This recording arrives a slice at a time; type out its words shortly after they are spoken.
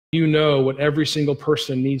You know what every single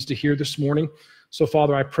person needs to hear this morning. So,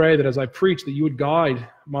 Father, I pray that as I preach, that you would guide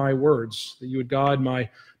my words, that you would guide my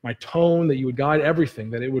tone, that you would guide everything,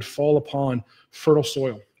 that it would fall upon fertile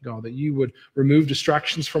soil, God, that you would remove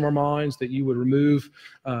distractions from our minds, that you would remove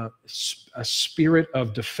a spirit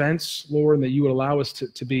of defense, Lord, and that you would allow us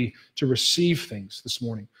to receive things this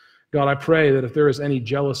morning. God, I pray that if there is any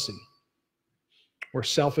jealousy or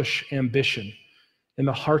selfish ambition in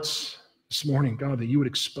the hearts this morning, God, that you would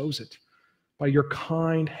expose it by your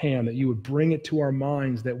kind hand, that you would bring it to our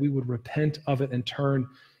minds, that we would repent of it and turn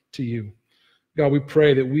to you. God, we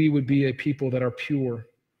pray that we would be a people that are pure,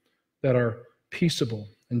 that are peaceable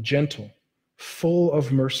and gentle, full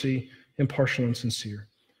of mercy, impartial and sincere.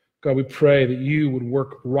 God, we pray that you would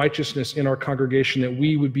work righteousness in our congregation, that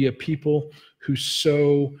we would be a people who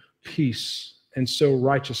sow peace and sow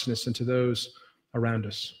righteousness into those around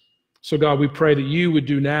us. So, God, we pray that you would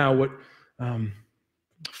do now what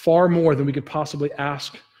far more than we could possibly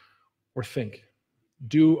ask or think.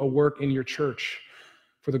 Do a work in your church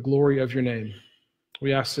for the glory of your name.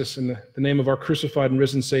 We ask this in the name of our crucified and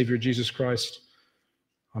risen Savior, Jesus Christ.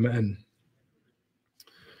 Amen.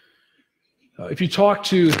 If you talk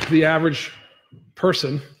to the average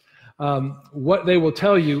person, what they will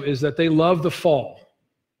tell you is that they love the fall.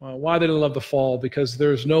 Why they love the fall? Because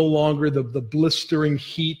there's no longer the blistering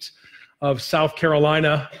heat of South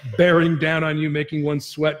Carolina bearing down on you, making one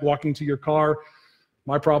sweat walking to your car.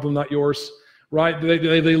 My problem, not yours, right?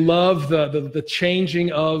 They love the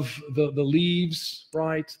changing of the leaves,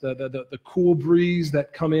 right? The cool breeze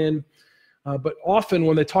that come in. But often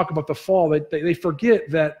when they talk about the fall, they forget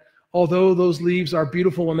that although those leaves are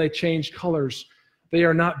beautiful when they change colors, they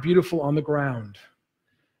are not beautiful on the ground.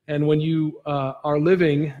 And when you are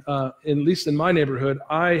living, at least in my neighborhood,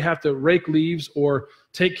 I have to rake leaves or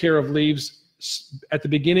take care of leaves at the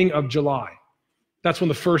beginning of July. That's when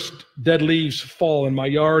the first dead leaves fall, and my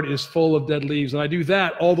yard is full of dead leaves. And I do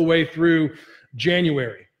that all the way through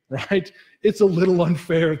January, right? It's a little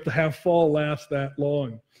unfair to have fall last that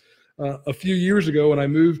long. A few years ago when I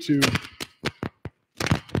moved to,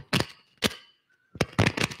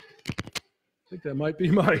 I think that might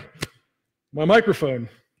be my microphone.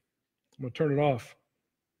 I'm going to turn it off.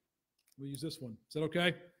 We'll use this one. Is that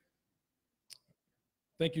okay?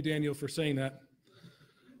 Thank you, Daniel, for saying that.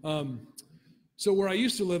 So where I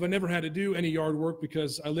used to live, I never had to do any yard work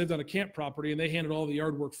because I lived on a camp property and they handled all the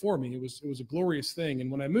yard work for me. It was a glorious thing.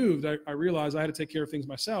 And when I moved, I realized I had to take care of things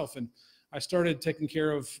myself. And I started taking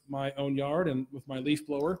care of my own yard and with my leaf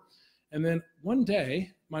blower. And then one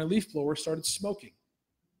day, my leaf blower started smoking.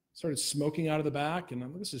 Started smoking out of the back, and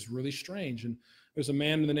I'm like, this is really strange. And there's a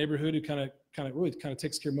man in the neighborhood who kind of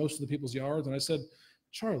takes care of most of the people's yards. And I said,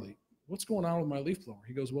 Charlie, what's going on with my leaf blower?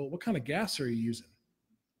 He goes, well, what kind of gas are you using?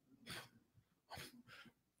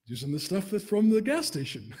 Using the stuff that's from the gas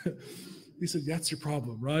station. He said, that's your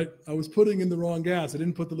problem, right? I was putting in the wrong gas. I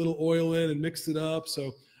didn't put the little oil in and mixed it up,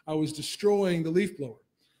 so I was destroying the leaf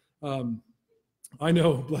blower. I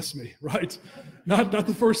know, bless me, right? Not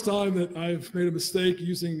the first time that I've made a mistake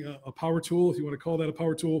using a power tool, if you want to call that a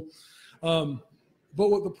power tool. But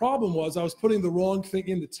what the problem was, I was putting the wrong thing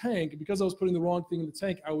in the tank. And because I was putting the wrong thing in the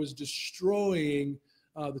tank, I was destroying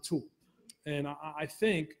the tool. And I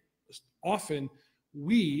think often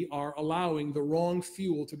we are allowing the wrong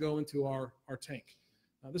fuel to go into our tank.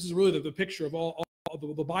 This is really the picture of all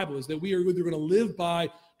the Bible, is that we are either going to live by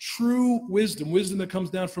true wisdom that comes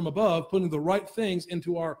down from above, putting the right things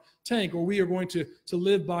into our tank, or we are going to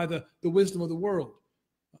live by the wisdom of the world,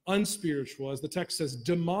 unspiritual, as the text says,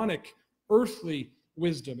 demonic, earthly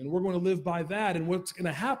wisdom, and we're going to live by that. And what's going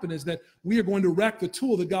to happen is that we are going to wreck the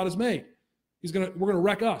tool that God has made. We're going to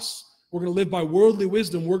wreck us. We're going to live by worldly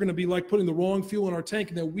wisdom. We're going to be like putting the wrong fuel in our tank,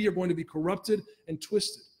 and that we are going to be corrupted and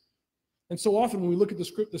twisted. And so often when we look at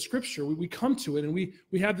the scripture, we come to it and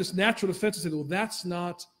we have this natural defense and say, well, that's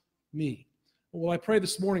not me. Well, I pray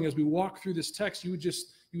this morning as we walk through this text, you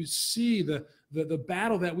would see the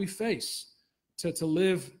battle that we face to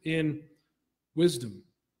live in wisdom.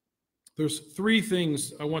 There's three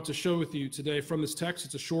things I want to show with you today from this text.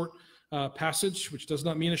 It's a short passage, which does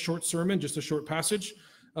not mean a short sermon, just a short passage.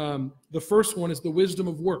 The first one is the wisdom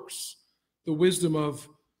of works, the wisdom of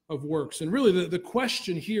works. And really the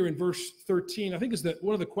question here in verse 13, I think, is that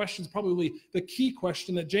one of the questions, probably the key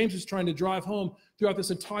question that James is trying to drive home throughout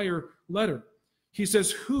this entire letter. He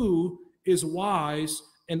says, who is wise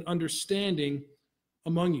and understanding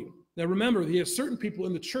among you? Now remember, he has certain people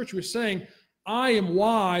in the church who are saying, I am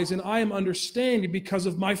wise and I am understanding because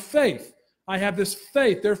of my faith. I have this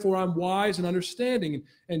faith, therefore I'm wise and understanding.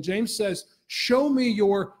 And James says, show me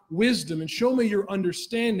your wisdom and show me your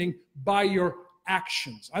understanding by your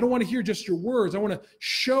actions. I don't want to hear just your words. I want to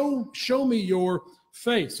show me your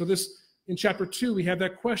faith. So this, in chapter 2, we have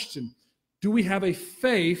that question. Do we have a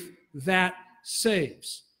faith that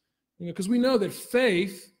saves? Because we know that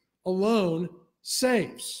faith alone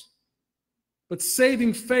saves. But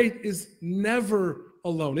saving faith is never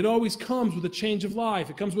alone. It always comes with a change of life.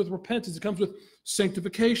 It comes with repentance. It comes with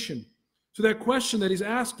sanctification. So that question that he's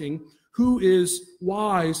asking, who is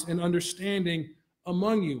wise and understanding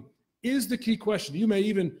among you, is the key question. You may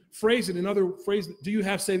even phrase it in other phrases. Do you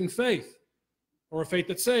have saving faith, or a faith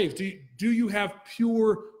that saves? Do you have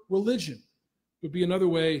pure religion? Would be another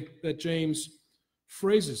way that James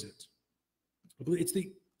phrases it. It's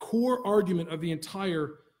the core argument of the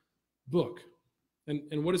entire book.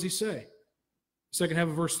 And what does he say? Second half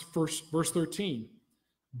of verse 13.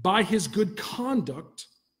 By his good conduct,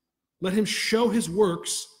 let him show his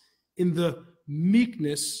works in the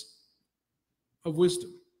meekness of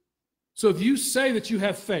wisdom. So if you say that you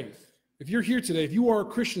have faith, if you're here today, if you are a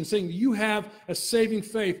Christian saying that you have a saving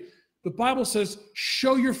faith, the Bible says,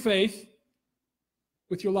 show your faith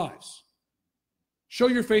with your lives. Show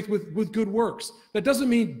your faith with good works. That doesn't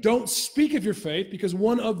mean don't speak of your faith, because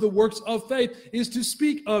one of the works of faith is to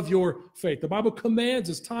speak of your faith. The Bible commands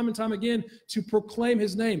us time and time again to proclaim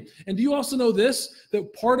his name. And do you also know this,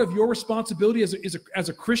 that part of your responsibility as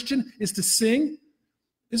a Christian is to sing?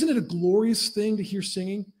 Isn't it a glorious thing to hear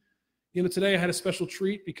singing? Today I had a special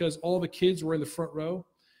treat because all the kids were in the front row,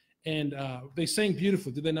 and they sang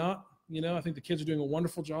beautifully, did they not? I think the kids are doing a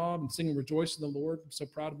wonderful job and singing Rejoice in the Lord. I'm so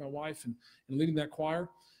proud of my wife and leading that choir.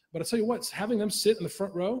 But I tell you what, having them sit in the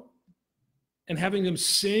front row and having them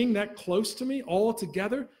sing that close to me all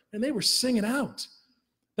together, and they were singing out.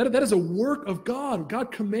 That is a work of God.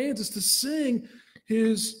 God commands us to sing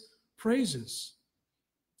his praises.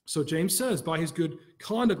 So James says, by his good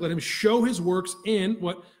conduct, let him show his works in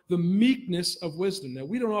what? The meekness of wisdom. Now,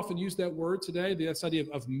 we don't often use that word today, this idea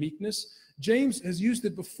of meekness. James has used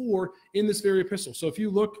it before in this very epistle. So if you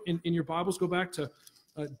look in your Bibles, go back to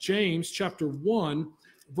James chapter 1,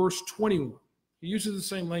 verse 21. He uses the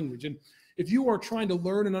same language. And if you are trying to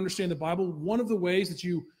learn and understand the Bible, one of the ways that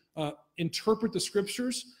you interpret the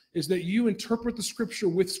scriptures is that you interpret the scripture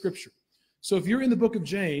with scripture. So if you're in the book of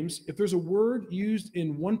James, if there's a word used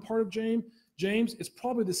in one part of James, it's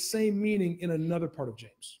probably the same meaning in another part of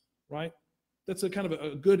James, right? That's a kind of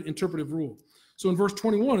a good interpretive rule. So in verse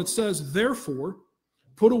 21, it says, therefore,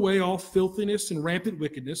 put away all filthiness and rampant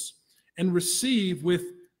wickedness, and receive with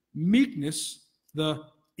meekness the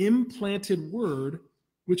implanted word,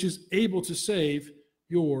 which is able to save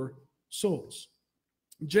your souls.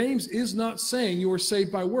 James is not saying you are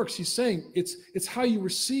saved by works. He's saying it's how you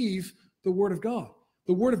receive the word of God.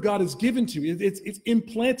 The word of God is given to you. It's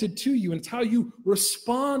implanted to you, and it's how you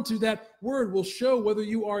respond to that word will show whether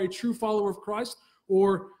you are a true follower of Christ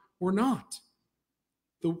or not.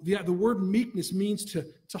 The word meekness means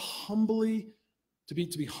to humbly, to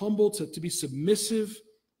be humble, to be submissive,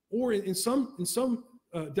 or in some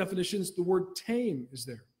definitions, the word tame is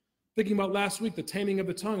there. Thinking about last week, the taming of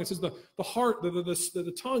the tongue. It says the heart,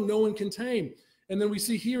 the tongue, no one can tame. And then we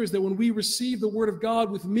see here is that when we receive the word of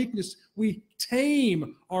God with meekness, we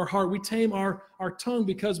tame our heart, we tame our tongue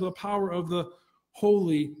because of the power of the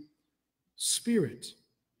Holy Spirit.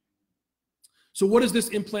 So what is this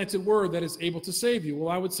implanted word that is able to save you? Well,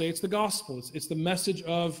 I would say it's the gospel. It's the message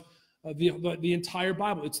of the entire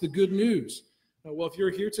Bible. It's the good news. Well, if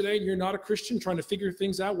you're here today and you're not a Christian trying to figure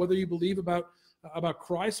things out, whether you believe about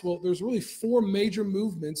Christ, well, there's really four major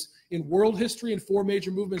movements in world history and four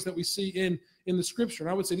major movements that we see in the scripture. And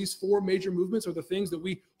I would say these four major movements are the things that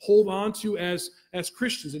we hold on to as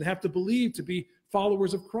Christians and have to believe to be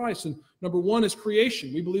followers of Christ. And number one is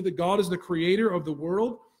creation. We believe that God is the creator of the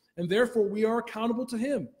world, and therefore we are accountable to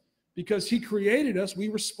him. Because he created us, we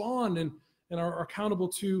respond and are accountable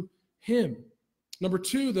to him. Number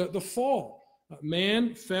two, the fall.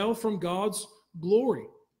 Man fell from God's glory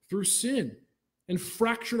through sin and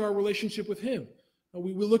fractured our relationship with him.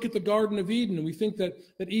 We look at the Garden of Eden and we think that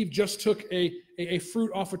Eve just took a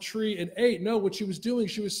fruit off a tree and ate. No, what she was doing,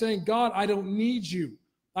 she was saying, God, I don't need you.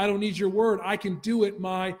 I don't need your word. I can do it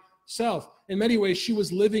myself. In many ways, she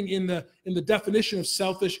was living in the definition of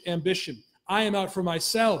selfish ambition. I am out for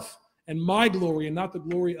myself and my glory and not the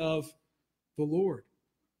glory of the Lord.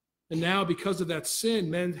 And now, because of that sin,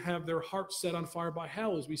 men have their hearts set on fire by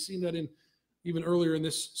hell, as we've seen that even earlier in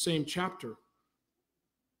this same chapter.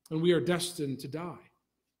 And we are destined to die.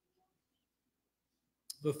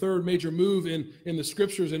 The third major move in the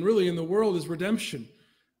scriptures and really in the world is redemption.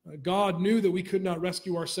 God knew that we could not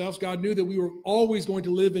rescue ourselves. God knew that we were always going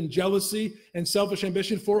to live in jealousy and selfish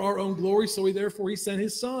ambition for our own glory. So therefore he sent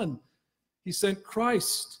his son. He sent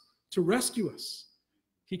Christ to rescue us.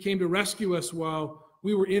 He came to rescue us while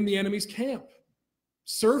we were in the enemy's camp,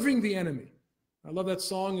 serving the enemy. I love that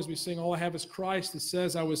song as we sing, All I Have is Christ. It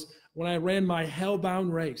says, when I ran my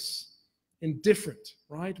hell-bound race, indifferent,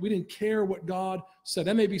 right? We didn't care what God said.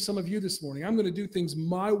 That may be some of you this morning. I'm going to do things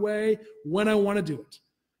my way when I want to do it.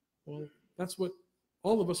 Well, that's what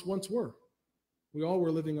all of us once were. We all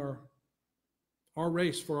were living our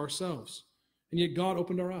race for ourselves. And yet God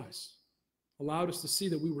opened our eyes, allowed us to see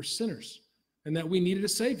that we were sinners and that we needed a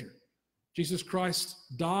Savior. Jesus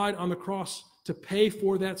Christ died on the cross to pay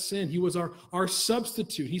for that sin. He was our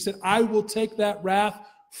substitute. He said, I will take that wrath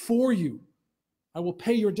for you. I will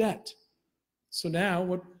pay your debt. So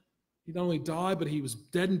now, he not only died, but he was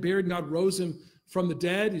dead and buried, and God rose him from the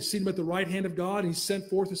dead. He's seated at the right hand of God, and he sent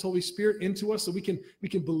forth his Holy Spirit into us so we can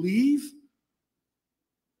believe.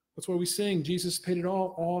 That's why we sing, Jesus paid it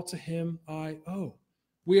all to him I owe.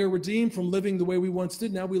 We are redeemed from living the way we once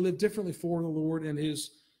did. Now we live differently for the Lord and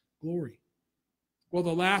his glory. Well,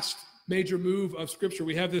 the last major move of Scripture,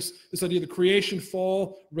 we have this idea of the creation,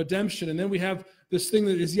 fall, redemption, and then we have this thing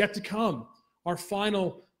that is yet to come, our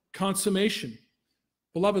final consummation.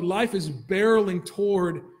 Beloved, life is barreling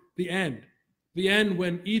toward the end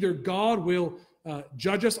when either God will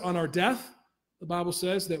judge us on our death. The Bible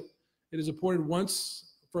says that it is appointed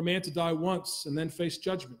once for a man to die once and then face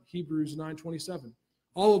judgment. Hebrews 9:27.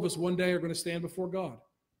 All of us one day are going to stand before God.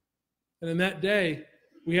 And in that day,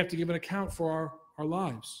 we have to give an account for our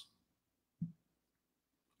lives.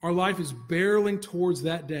 Our life is barreling towards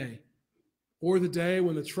that day, or the day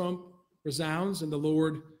when the trump resounds and the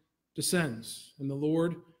Lord descends, and the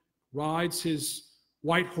Lord rides his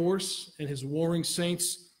white horse and his warring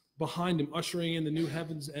saints behind him, ushering in the new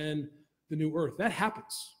heavens and the new earth. That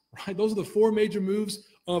happens, right? Those are the four major moves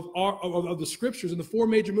of the Scriptures, and the four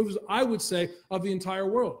major moves, I would say, of the entire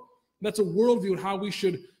world. And that's a worldview of how we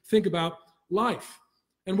should think about life.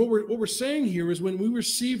 And what we're saying here is when we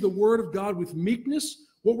receive the Word of God with meekness,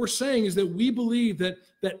 what we're saying is that we believe that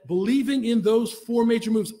believing in those four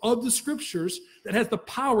major moves of the Scriptures that has the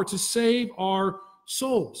power to save our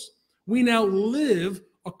souls. We now live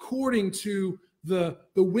according to the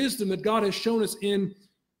wisdom that God has shown us in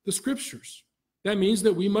the Scriptures. That means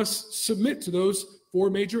that we must submit to those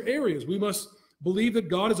four major areas. We must believe that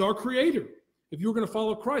God is our creator. If you're going to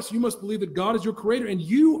follow Christ, you must believe that God is your creator and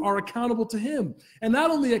you are accountable to him. And not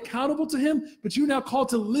only accountable to him, but you're now called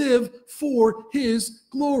to live for his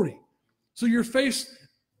glory. So you're faced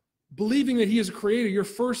believing that he is a creator. Your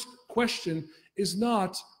first question is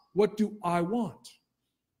not, what do I want?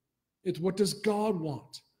 It's, what does God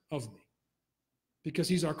want of me? Because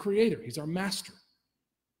he's our creator. He's our master.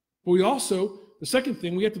 But we also, the second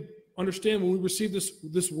thing we have to understand when we receive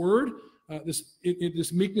this word,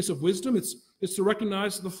 this meekness of wisdom, it's to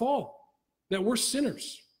recognize the fall, that we're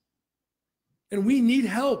sinners and we need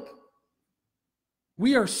help.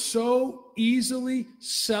 We are so easily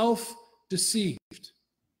self-deceived.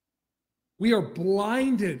 We are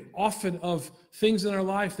blinded often of things in our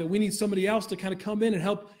life that we need somebody else to kind of come in and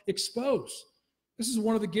help expose. This is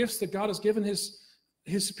one of the gifts that God has given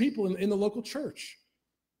his people in the local church.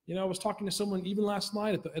 You know, I was talking to someone even last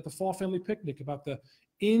night at the Fall Family Picnic about the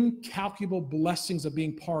incalculable blessings of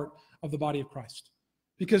being part of the body of Christ.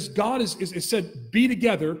 Because God is said, be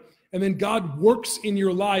together, and then God works in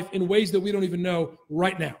your life in ways that we don't even know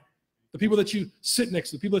right now. The people that you sit next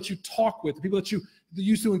to, the people that you talk with, the people that you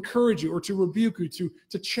use to encourage you or to rebuke you,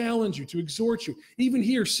 to challenge you, to exhort you. Even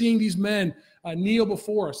here, seeing these men kneel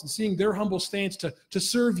before us and seeing their humble stance to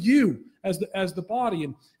serve you as the body,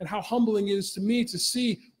 and how humbling it is to me to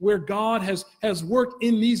see where God has worked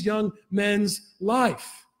in these young men's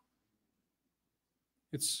life.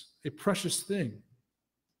 It's a precious thing.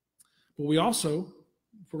 But we also,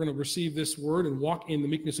 if we're going to receive this word and walk in the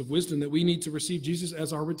meekness of wisdom, that we need to receive Jesus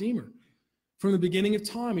as our Redeemer. From the beginning of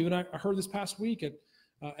time, even I heard this past week at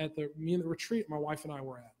the retreat my wife and I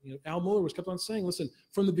were at. You know, Al Muller kept on saying, listen,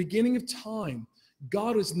 from the beginning of time,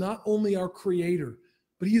 God is not only our creator,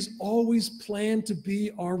 but he has always planned to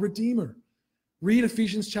be our Redeemer. Read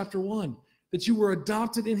Ephesians chapter 1, that you were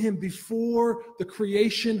adopted in him before the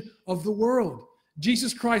creation of the world.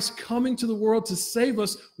 Jesus Christ coming to the world to save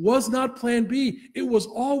us was not plan B. It was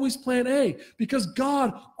always plan A, because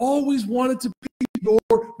God always wanted to be your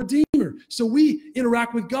Redeemer. So we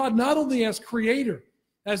interact with God not only as creator,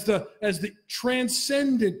 as the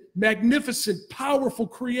transcendent, magnificent, powerful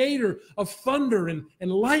creator of thunder and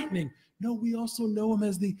lightning. No, we also know him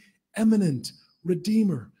as the eminent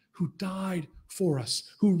Redeemer who died for us,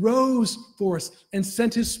 who rose for us and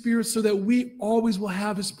sent his Spirit so that we always will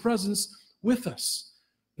have his presence with us.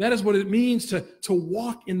 That is what it means to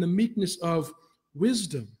walk in the meekness of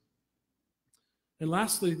wisdom. And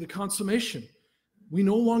lastly, the consummation. We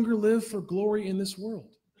no longer live for glory in this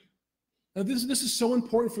world. Now, this is so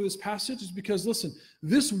important for this passage is because, listen,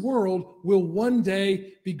 this world will one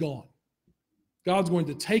day be gone. God's going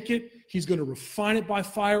to take it. He's going to refine it by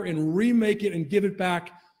fire and remake it and give it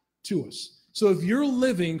back to us. So if you're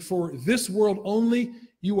living for this world only,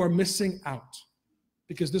 you are missing out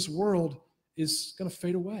because this world is going to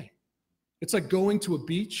fade away. It's like going to a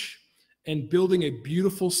beach and building a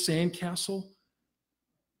beautiful sandcastle,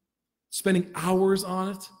 spending hours on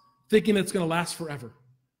it, thinking it's going to last forever.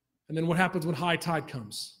 And then what happens when high tide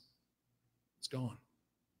comes? It's gone.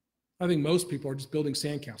 I think most people are just building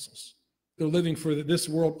sandcastles. They're living for this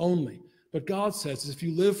world only. But God says, if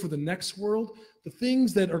you live for the next world, the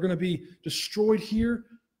things that are going to be destroyed here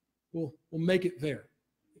will make it there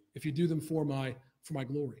if you do them for my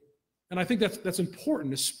glory. And I think that's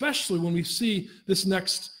important, especially when we see this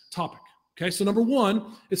next topic. Okay, so number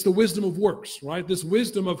one, it's the wisdom of works, right? This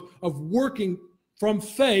wisdom of working from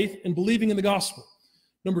faith and believing in the gospel.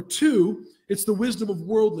 Number two, it's the wisdom of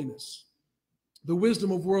worldliness. The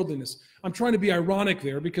wisdom of worldliness. I'm trying to be ironic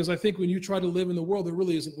there because I think when you try to live in the world, there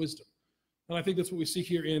really isn't wisdom. And I think that's what we see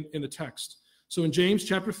here in the text. So in James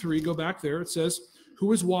chapter 3, go back there, it says,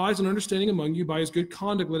 who is wise and understanding among you? By his good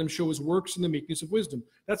conduct, let him show his works in the meekness of wisdom.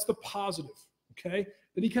 That's the positive, okay?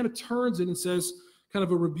 Then he kind of turns it and says, kind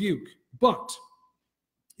of a rebuke. But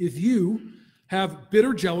if you have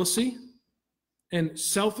bitter jealousy and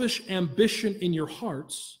selfish ambition in your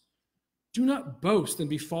hearts, do not boast and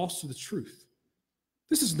be false to the truth.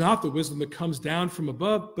 This is not the wisdom that comes down from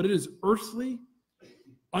above, but it is earthly,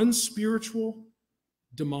 unspiritual,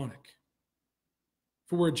 demonic.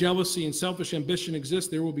 For where jealousy and selfish ambition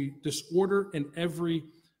exist, there will be disorder in every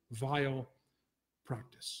vile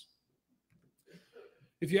practice.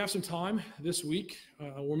 If you have some time this week,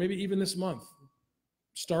 or maybe even this month,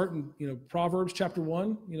 start in Proverbs chapter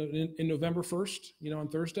 1, in November 1st, on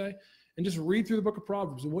Thursday, and just read through the book of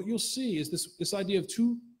Proverbs. And what you'll see is this idea of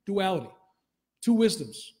duality, two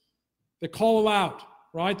wisdoms that call aloud,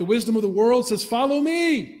 right? The wisdom of the world says, follow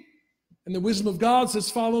me. And the wisdom of God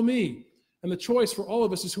says, follow me. And the choice for all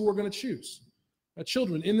of us is who we're going to choose.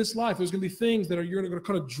 Children, in this life, there's going to be things that you're going to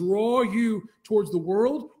kind of draw you towards the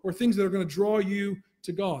world or things that are going to draw you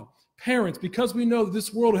to God. Parents, because we know that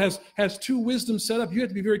this world has two wisdoms set up, you have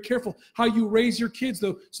to be very careful how you raise your kids,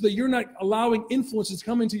 though, so that you're not allowing influences to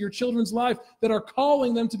come into your children's life that are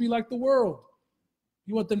calling them to be like the world.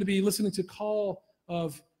 You want them to be listening to call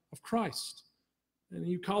of Christ. And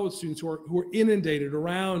you college students who are inundated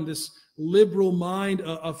around this liberal mind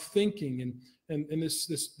of thinking and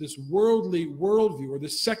this worldly worldview or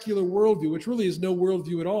this secular worldview, which really is no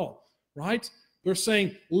worldview at all, right? They're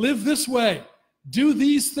saying, live this way, do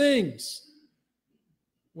these things.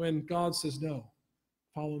 When God says, no,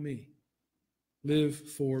 follow me, live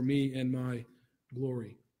for me and my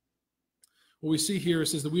glory. What we see here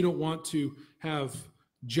is that we don't want to have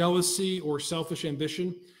jealousy or selfish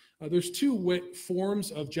ambition. There's two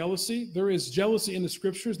forms of jealousy. There is jealousy in the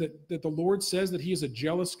scriptures that the Lord says that he is a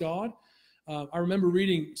jealous God. I remember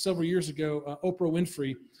reading several years ago, Oprah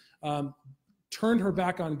Winfrey turned her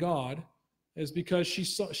back on God is because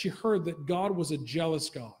she heard that God was a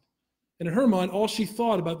jealous God. And in her mind, all she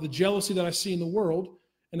thought about the jealousy that I see in the world,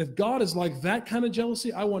 and if God is like that kind of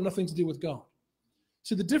jealousy, I want nothing to do with God.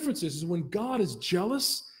 So the difference is when God is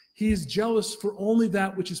jealous, he is jealous for only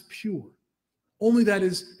that which is pure. Only that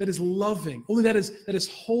is loving. Only that is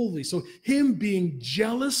holy. So him being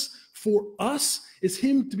jealous for us is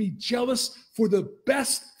him to be jealous for the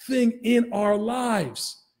best thing in our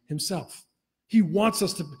lives, himself. He wants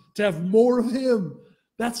us to have more of him.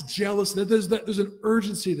 That's jealous. There's an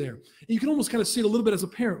urgency there. And you can almost kind of see it a little bit as a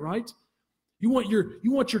parent, right? You want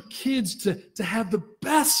your kids to have the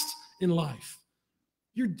best in life.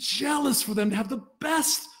 You're jealous for them to have the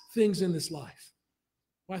best things in this life.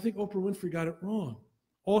 Well, I think Oprah Winfrey got it wrong.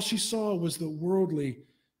 All she saw was the worldly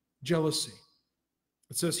jealousy.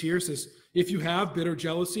 It says here, if you have bitter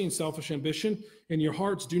jealousy and selfish ambition in your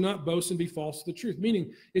hearts, do not boast and be false to the truth.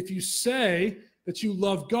 Meaning, if you say that you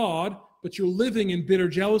love God, but you're living in bitter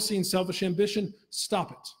jealousy and selfish ambition,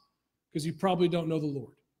 stop it, because you probably don't know the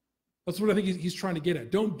Lord. That's what I think he's trying to get at.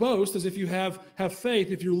 Don't boast as if you have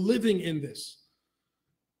faith if you're living in this.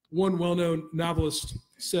 One well-known novelist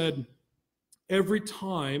said, every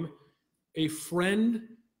time a friend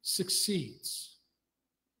succeeds,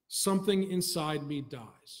 something inside me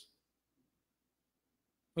dies.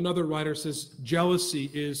 Another writer says, jealousy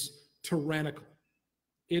is tyrannical.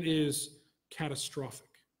 It is catastrophic.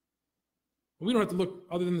 We don't have to look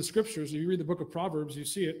other than the scriptures. If you read the book of Proverbs, you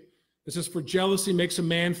see it. It says, for jealousy makes a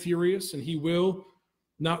man furious, and he will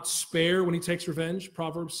not spare when he takes revenge.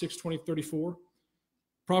 Proverbs 6:20-34.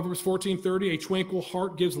 Proverbs 14:30, a tranquil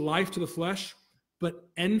heart gives life to the flesh, but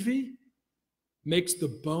envy makes the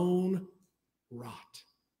bone rot.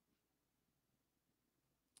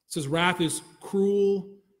 It says, wrath is cruel,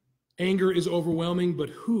 anger is overwhelming, but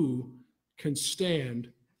who can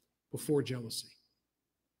stand before jealousy?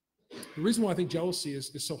 The reason why I think jealousy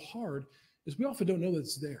is so hard is we often don't know that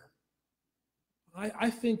it's there. I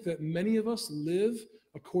think that many of us live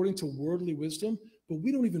according to worldly wisdom, but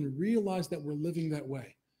we don't even realize that we're living that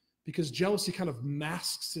way because jealousy kind of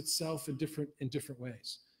masks itself in different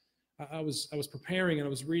ways. I was preparing and I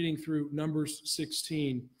was reading through Numbers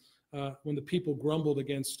 16 when the people grumbled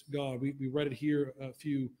against God. We read it here a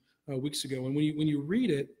few weeks ago, and when you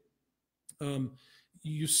read it,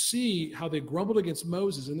 you see how they grumbled against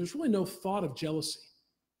Moses, and there's really no thought of jealousy.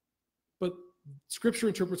 But Scripture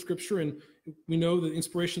interprets Scripture, and we know the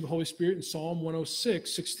inspiration of the Holy Spirit in Psalm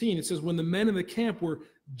 106:16. It says, when the men in the camp were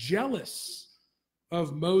jealous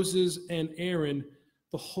of Moses and Aaron,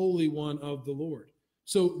 the Holy One of the Lord.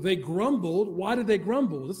 So they grumbled. Why did they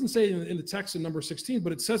grumble? It doesn't say in the text in number 16,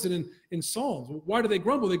 but it says it in Psalms. Why did they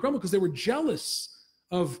grumble? They grumbled because they were jealous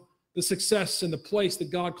of the success and the place that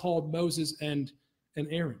God called Moses and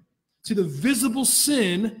Aaron. See, the visible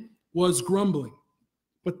sin was grumbling,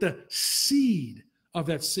 but the seed of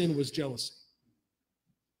that sin was jealousy.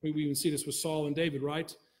 We even see this with Saul and David,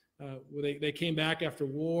 right? Where they came back after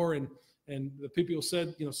war, and the people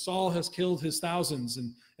said, Saul has killed his thousands,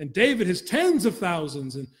 and David his tens of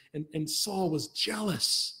thousands, and Saul was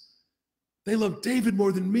jealous. They loved David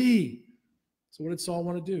more than me. So what did Saul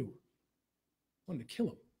want to do? Wanted to kill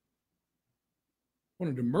him.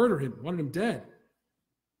 Wanted to murder him. Wanted him dead.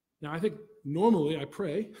 Now, I think normally, I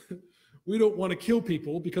pray, we don't want to kill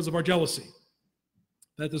people because of our jealousy.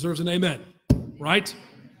 That deserves an amen, right?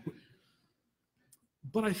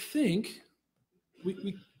 But I think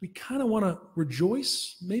we kind of want to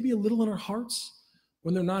rejoice maybe a little in our hearts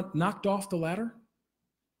when they're not knocked off the ladder.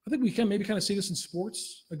 I think we can maybe kind of see this in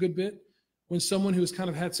sports a good bit. When someone who has kind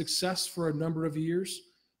of had success for a number of years,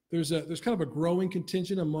 there's kind of a growing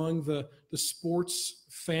contingent among the sports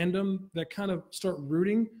fandom that kind of start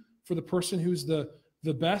rooting for the person who's the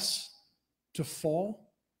best to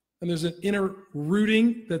fall. And there's an inner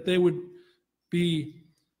rooting that they would be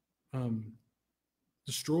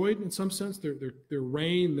destroyed in some sense. Their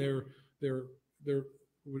reign, their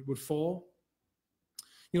would fall.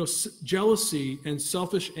 Jealousy and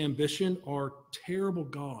selfish ambition are terrible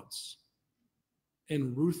gods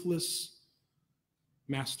and ruthless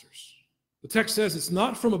masters. The text says it's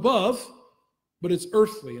not from above, but it's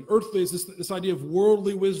earthly. And earthly is this idea of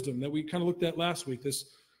worldly wisdom that we kind of looked at last week. But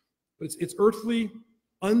it's earthly,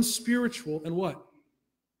 unspiritual, and what?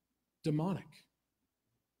 Demonic.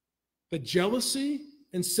 The jealousy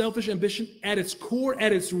and selfish ambition at its core,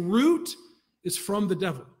 at its root, is from the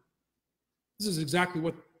devil. This is exactly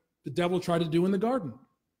what the devil tried to do in the garden.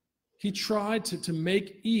 He tried to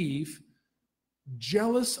make Eve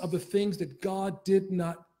jealous of the things that God did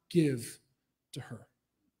not give to her.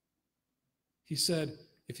 He said,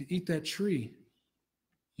 if you eat that tree,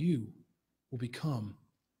 you will become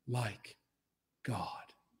like God.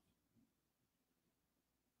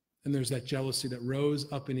 And there's that jealousy that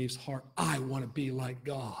rose up in Eve's heart. I want to be like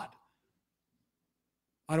God.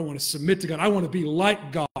 I don't want to submit to God. I want to be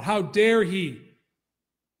like God. How dare he?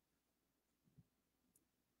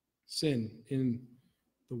 Sin in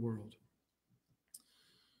the world.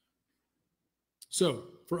 So,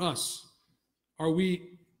 for us, are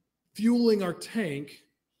we fueling our tank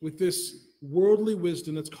with this worldly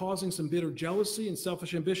wisdom that's causing some bitter jealousy and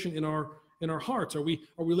selfish ambition in our hearts? Are we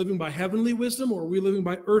living by heavenly wisdom, or are we living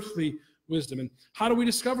by earthly wisdom? And how do we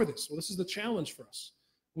discover this? Well, this is the challenge for us.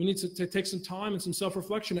 We need to take some time and some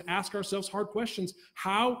self-reflection to ask ourselves hard questions.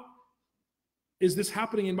 How is this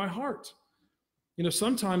happening in my heart?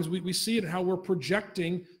 Sometimes we see it how we're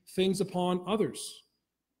projecting things upon others.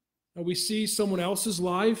 We see someone else's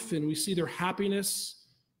life and we see their happiness,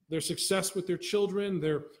 their success with their children,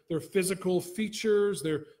 their physical features,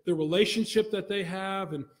 their relationship that they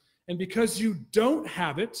have. And because you don't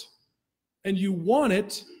have it and you want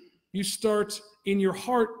it, you start in your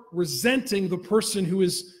heart resenting the person who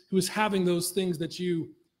is having those things that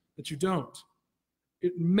you don't.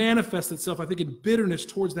 It manifests itself, I think, in bitterness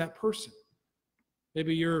towards that person.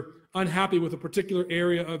 Maybe you're unhappy with a particular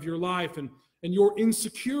area of your life, and your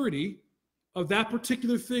insecurity of that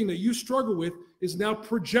particular thing that you struggle with is now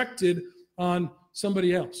projected on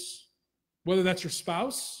somebody else. Whether that's your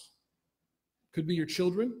spouse, could be your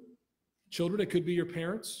children, Children, it could be your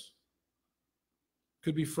parents,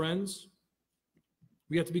 could be friends.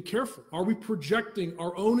 We have to be careful. Are we projecting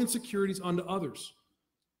our own insecurities onto others?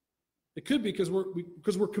 It could be because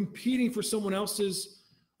we're competing for someone else's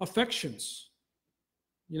affections.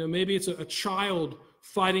 Maybe it's a child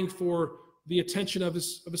fighting for the attention of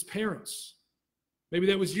his parents. Maybe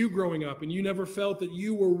that was you growing up, and you never felt that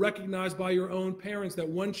you were recognized by your own parents, that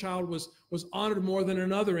one child was honored more than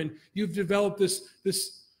another, and you've developed this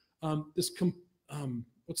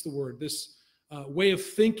way of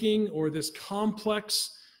thinking, or this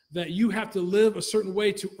complex that you have to live a certain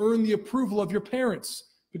way to earn the approval of your parents,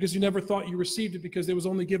 because you never thought you received it because it was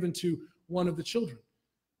only given to one of the children.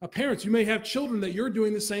 Parents, you may have children that you're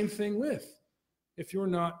doing the same thing with if you're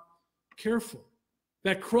not careful.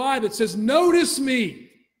 That cry that says, notice me,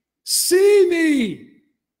 see me.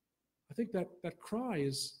 I think that cry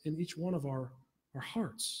is in each one of our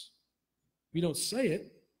hearts. We don't say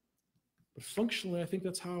it, but functionally, I think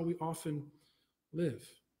that's how we often live.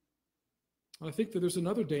 I think that there's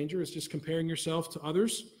another danger, is just comparing yourself to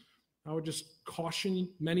others. I would just caution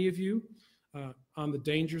many of you on the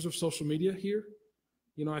dangers of social media here.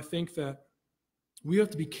 I think that we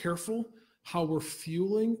have to be careful how we're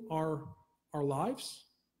fueling our lives.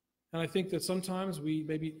 And I think that sometimes we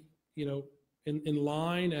maybe, in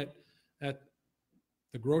line at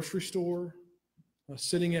the grocery store,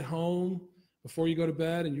 sitting at home before you go to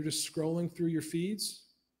bed, and you're just scrolling through your feeds,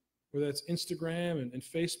 whether that's Instagram and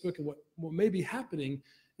Facebook, and what may be happening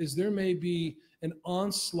is there may be an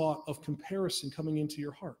onslaught of comparison coming into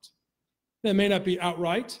your heart. That may not be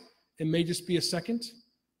outright. It may just be a second.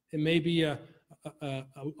 It may be a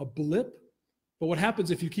blip. But what happens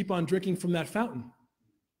if you keep on drinking from that fountain?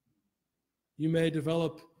 You may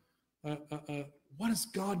develop, what has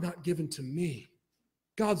God not given to me?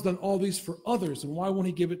 God's done all these for others, and why won't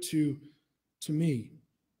he give it to me?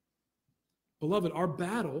 Beloved, our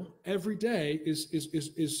battle every day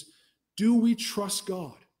is do we trust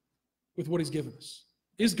God with what he's given us?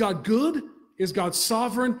 Is God good? Is God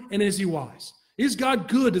sovereign? And is he wise? Is God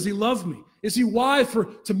good? Does he love me? Is he wise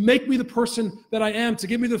to make me the person that I am, to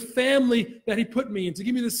give me the family that he put me in, to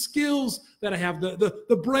give me the skills that I have,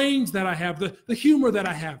 the brains that I have, the humor that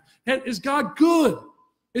I have? Is God good?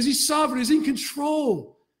 Is he sovereign? Is he in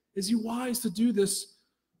control? Is he wise to do this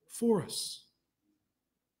for us?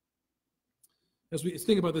 As we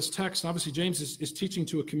think about this text, obviously James is teaching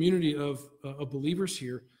to a community of believers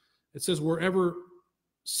here. It says, wherever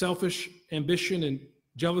selfish ambition and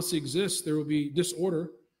jealousy exists, there will be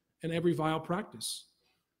disorder and every vile practice.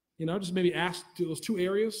 Just maybe ask those two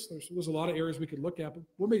areas. There's a lot of areas we could look at, but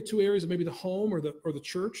what may be two areas of maybe the home or the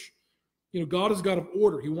church? God is a God of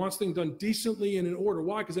order. He wants things done decently and in order.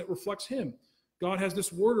 Why? Because that reflects him. God has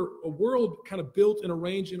this a world kind of built and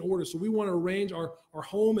arranged in order. So we want to arrange our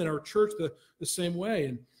home and our church the same way.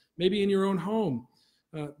 And maybe in your own home,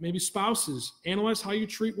 maybe spouses, analyze how you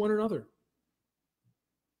treat one another.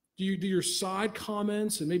 Do your side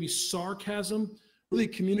comments and maybe sarcasm really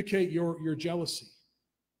communicate your jealousy?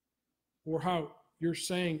 Or how you're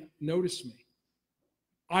saying, notice me.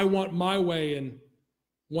 I want my way in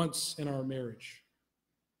once in our marriage.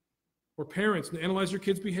 Or parents, analyze your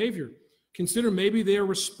kids' behavior. Consider maybe they are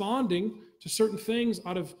responding to certain things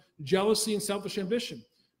out of jealousy and selfish ambition.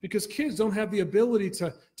 Because kids don't have the ability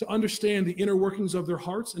to understand the inner workings of their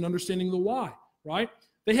hearts and understanding the why, right?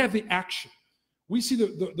 They have the action. We see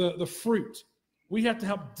the fruit. We have to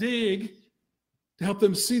help dig to help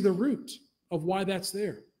them see the root of why that's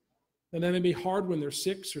there. And that may be hard when they're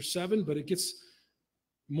 6 or 7, but it gets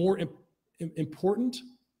more important,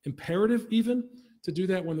 imperative even, to do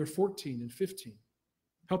that when they're 14 and 15.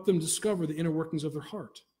 Help them discover the inner workings of their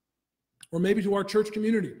heart. Or maybe to our church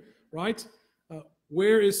community, right?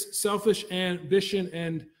 Where is selfish ambition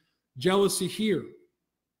and jealousy here?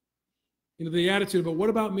 The attitude, but what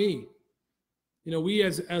about me? We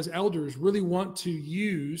as elders really want to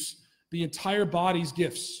use the entire body's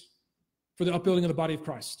gifts for the upbuilding of the body of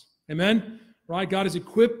Christ. Amen? Right? God has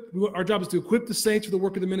equipped, our job is to equip the saints for the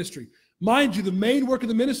work of the ministry. Mind you, the main work of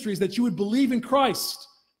the ministry is that you would believe in Christ,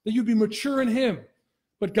 that you'd be mature in him.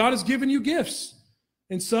 But God has given you gifts.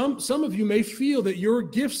 And some of you may feel that your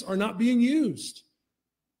gifts are not being used.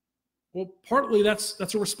 Well, partly that's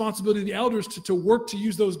a responsibility of the elders to work to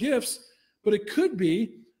use those gifts, but it could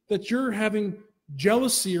be that you're having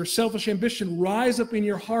jealousy or selfish ambition rise up in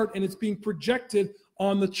your heart, and it's being projected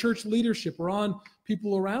on the church leadership or on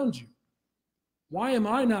people around you. Why am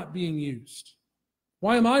I not being used?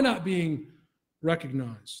 Why am I not being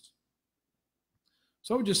recognized?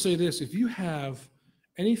 So I would just say this: if you have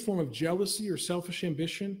any form of jealousy or selfish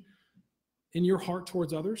ambition in your heart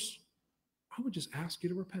towards others, I would just ask you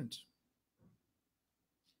to repent.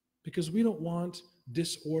 because we don't want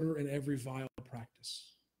disorder in every vile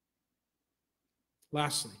practice.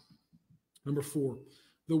 Lastly, number 4,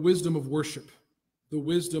 the wisdom of worship. The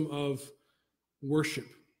wisdom of worship.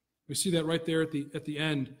 We see that right there at the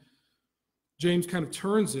end. James kind of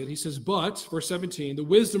turns it. He says, but, verse 17, the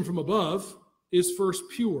wisdom from above is first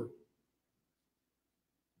pure,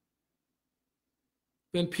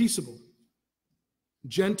 then peaceable,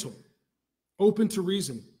 gentle, open to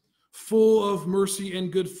reason, full of mercy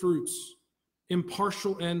and good fruits,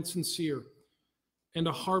 impartial and sincere, and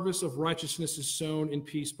a harvest of righteousness is sown in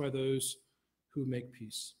peace by those who make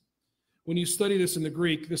peace. When you study this in the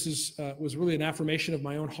Greek, this was really an affirmation of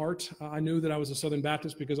my own heart. I knew that I was a Southern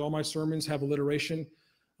Baptist because all my sermons have alliteration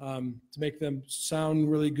to make them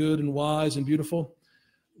sound really good and wise and beautiful.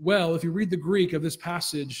 Well, if you read the Greek of this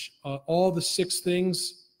passage, all the 6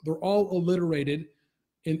 things, they're all alliterated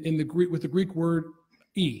in the Greek with the Greek word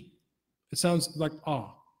e. It sounds like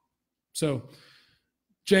ah. So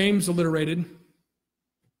James alliterated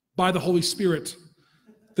by the Holy Spirit.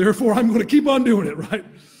 Therefore, I'm going to keep on doing it, right?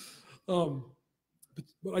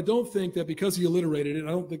 But I don't think that because he alliterated it,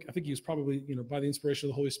 I think he was probably, by the inspiration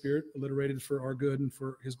of the Holy Spirit, alliterated for our good and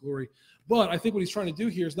for his glory. But I think what he's trying to do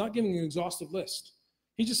here is not giving an exhaustive list.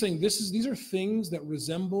 He's just saying these are things that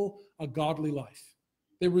resemble a godly life.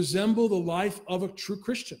 They resemble the life of a true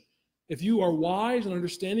Christian. If you are wise and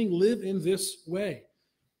understanding, live in this way.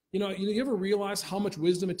 You ever realize how much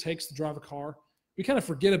wisdom it takes to drive a car? We kind of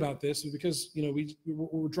forget about this because,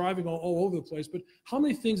 we're driving all over the place. But how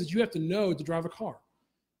many things that you have to know to drive a car?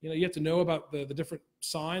 You have to know about the different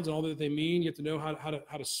signs and all that they mean. You have to know how to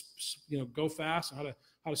go fast and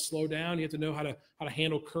how to slow down. You have to know how to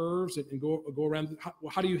handle curves and go around.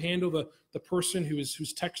 How do you handle the person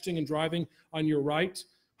who's texting and driving on your right?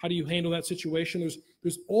 How do you handle that situation?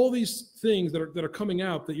 There's all these things that are coming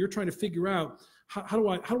out that you're trying to figure out. How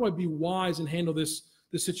do I be wise and handle this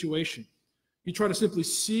situation? You try to simply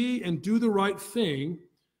see and do the right thing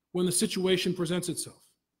when the situation presents itself.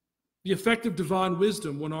 The effect of divine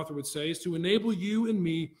wisdom, one author would say, is to enable you and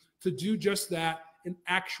me to do just that in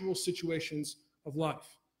actual situations of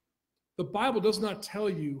life. The Bible does not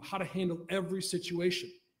tell you how to handle every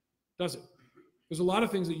situation, does it? There's a lot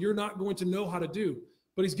of things that you're not going to know how to do,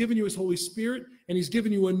 but he's given you his Holy Spirit, and he's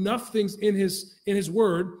given you enough things in his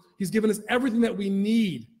word. He's given us everything that we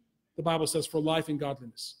need, the Bible says, for life and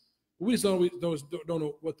godliness. We just don't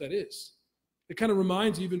know what that is. It kind of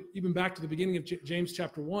reminds you, even back to the beginning of James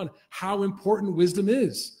chapter 1, how important wisdom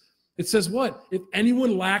is. It says what? If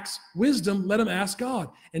anyone lacks wisdom, let him ask God.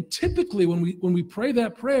 And typically when we pray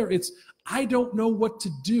that prayer, it's, I don't know what to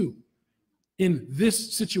do in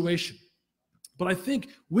this situation. But I think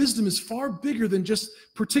wisdom is far bigger than just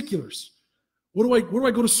particulars. Where do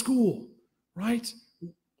I go to school, right?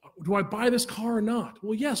 Do I buy this car or not?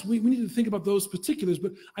 Well, yes, we need to think about those particulars,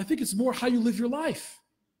 but I think it's more how you live your life.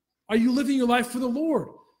 Are you living your life for the Lord?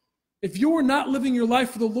 If you're not living your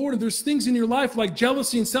life for the Lord and there's things in your life like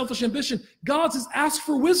jealousy and selfish ambition, God says, ask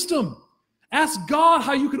for wisdom. Ask God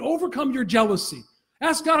how you can overcome your jealousy.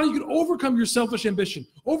 Ask God how you can overcome your selfish ambition,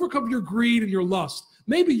 overcome your greed and your lust.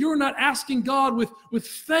 Maybe you're not asking God with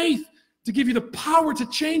faith to give you the power to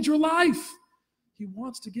change your life. He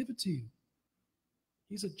wants to give it to you.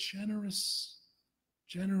 He's a generous,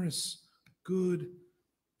 good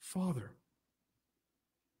Father.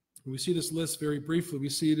 We see this list very briefly. We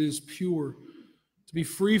see it is pure, to be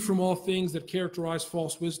free from all things that characterize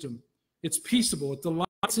false wisdom. It's peaceable. It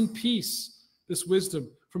delights in peace, this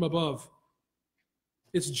wisdom from above.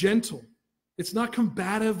 It's gentle. It's not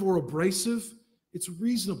combative or abrasive. It's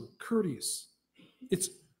reasonable, courteous. It's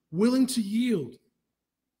willing to yield.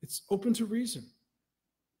 It's open to reason.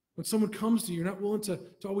 When someone comes to you, you're not willing to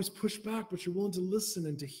always push back, but you're willing to listen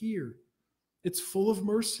and to hear. It's full of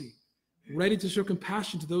mercy, ready to show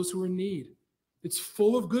compassion to those who are in need. It's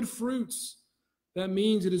full of good fruits. That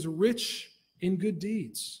means it is rich in good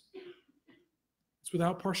deeds. It's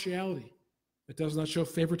without partiality. It does not show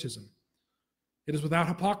favoritism. It is without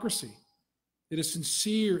hypocrisy. It is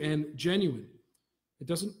sincere and genuine. It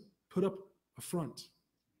doesn't put up a front.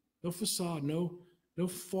 No facade, no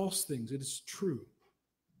false things. It is true.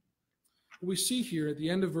 What we see here at the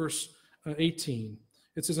end of verse 18,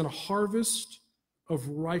 it says, and a harvest of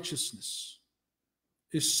righteousness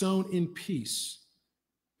is sown in peace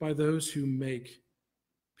by those who make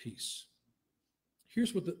peace.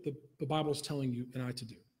 Here's what the Bible is telling you and I to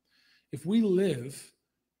do. If we live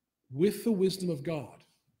with the wisdom of God,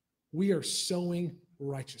 we are sowing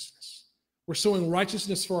righteousness. We're sowing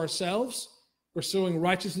righteousness for ourselves. We're sowing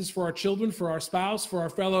righteousness for our children, for our spouse, for our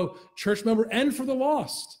fellow church member, and for the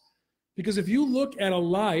lost. Because if you look at a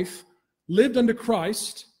life lived under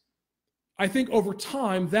Christ, I think over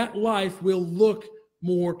time, that life will look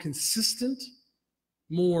more consistent,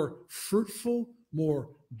 more fruitful, more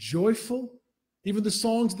joyful. Even the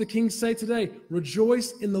songs of the Kings say today,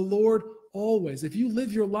 rejoice in the Lord always. If you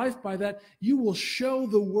live your life by that, you will show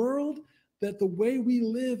the world that the way we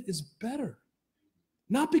live is better.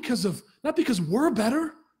 Not because we're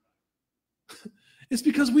better. It's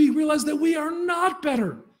because we realize that we are not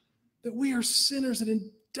better, that we are sinners and in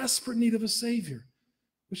desperate need of a Savior,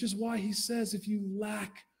 which is why he says, if you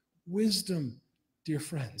lack wisdom, dear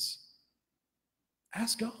friends,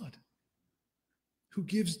 ask God, who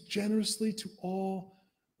gives generously to all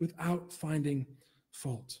without finding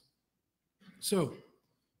fault. So,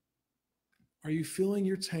 are you filling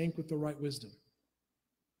your tank with the right wisdom?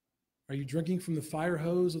 Are you drinking from the fire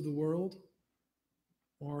hose of the world?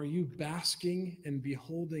 Or are you basking and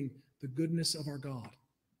beholding the goodness of our God,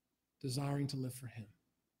 desiring to live for him?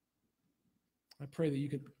 I pray that you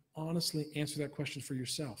can honestly answer that question for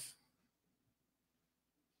yourself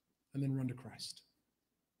and then run to Christ.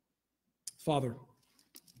 Father,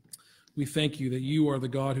 we thank you that you are the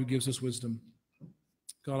God who gives us wisdom.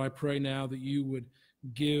 God, I pray now that you would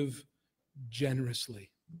give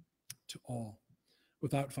generously to all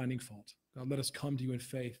without finding fault. God, let us come to you in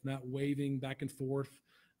faith, not waving back and forth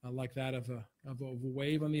like that of a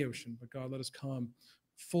wave on the ocean. But God, let us come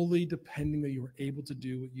fully depending that you are able to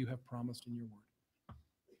do what you have promised in your word.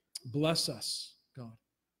 Bless us, God.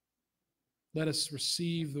 Let us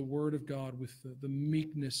receive the word of God with the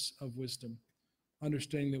meekness of wisdom,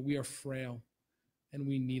 understanding that we are frail and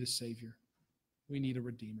we need a Savior. We need a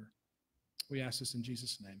Redeemer. We ask this in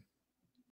Jesus' name.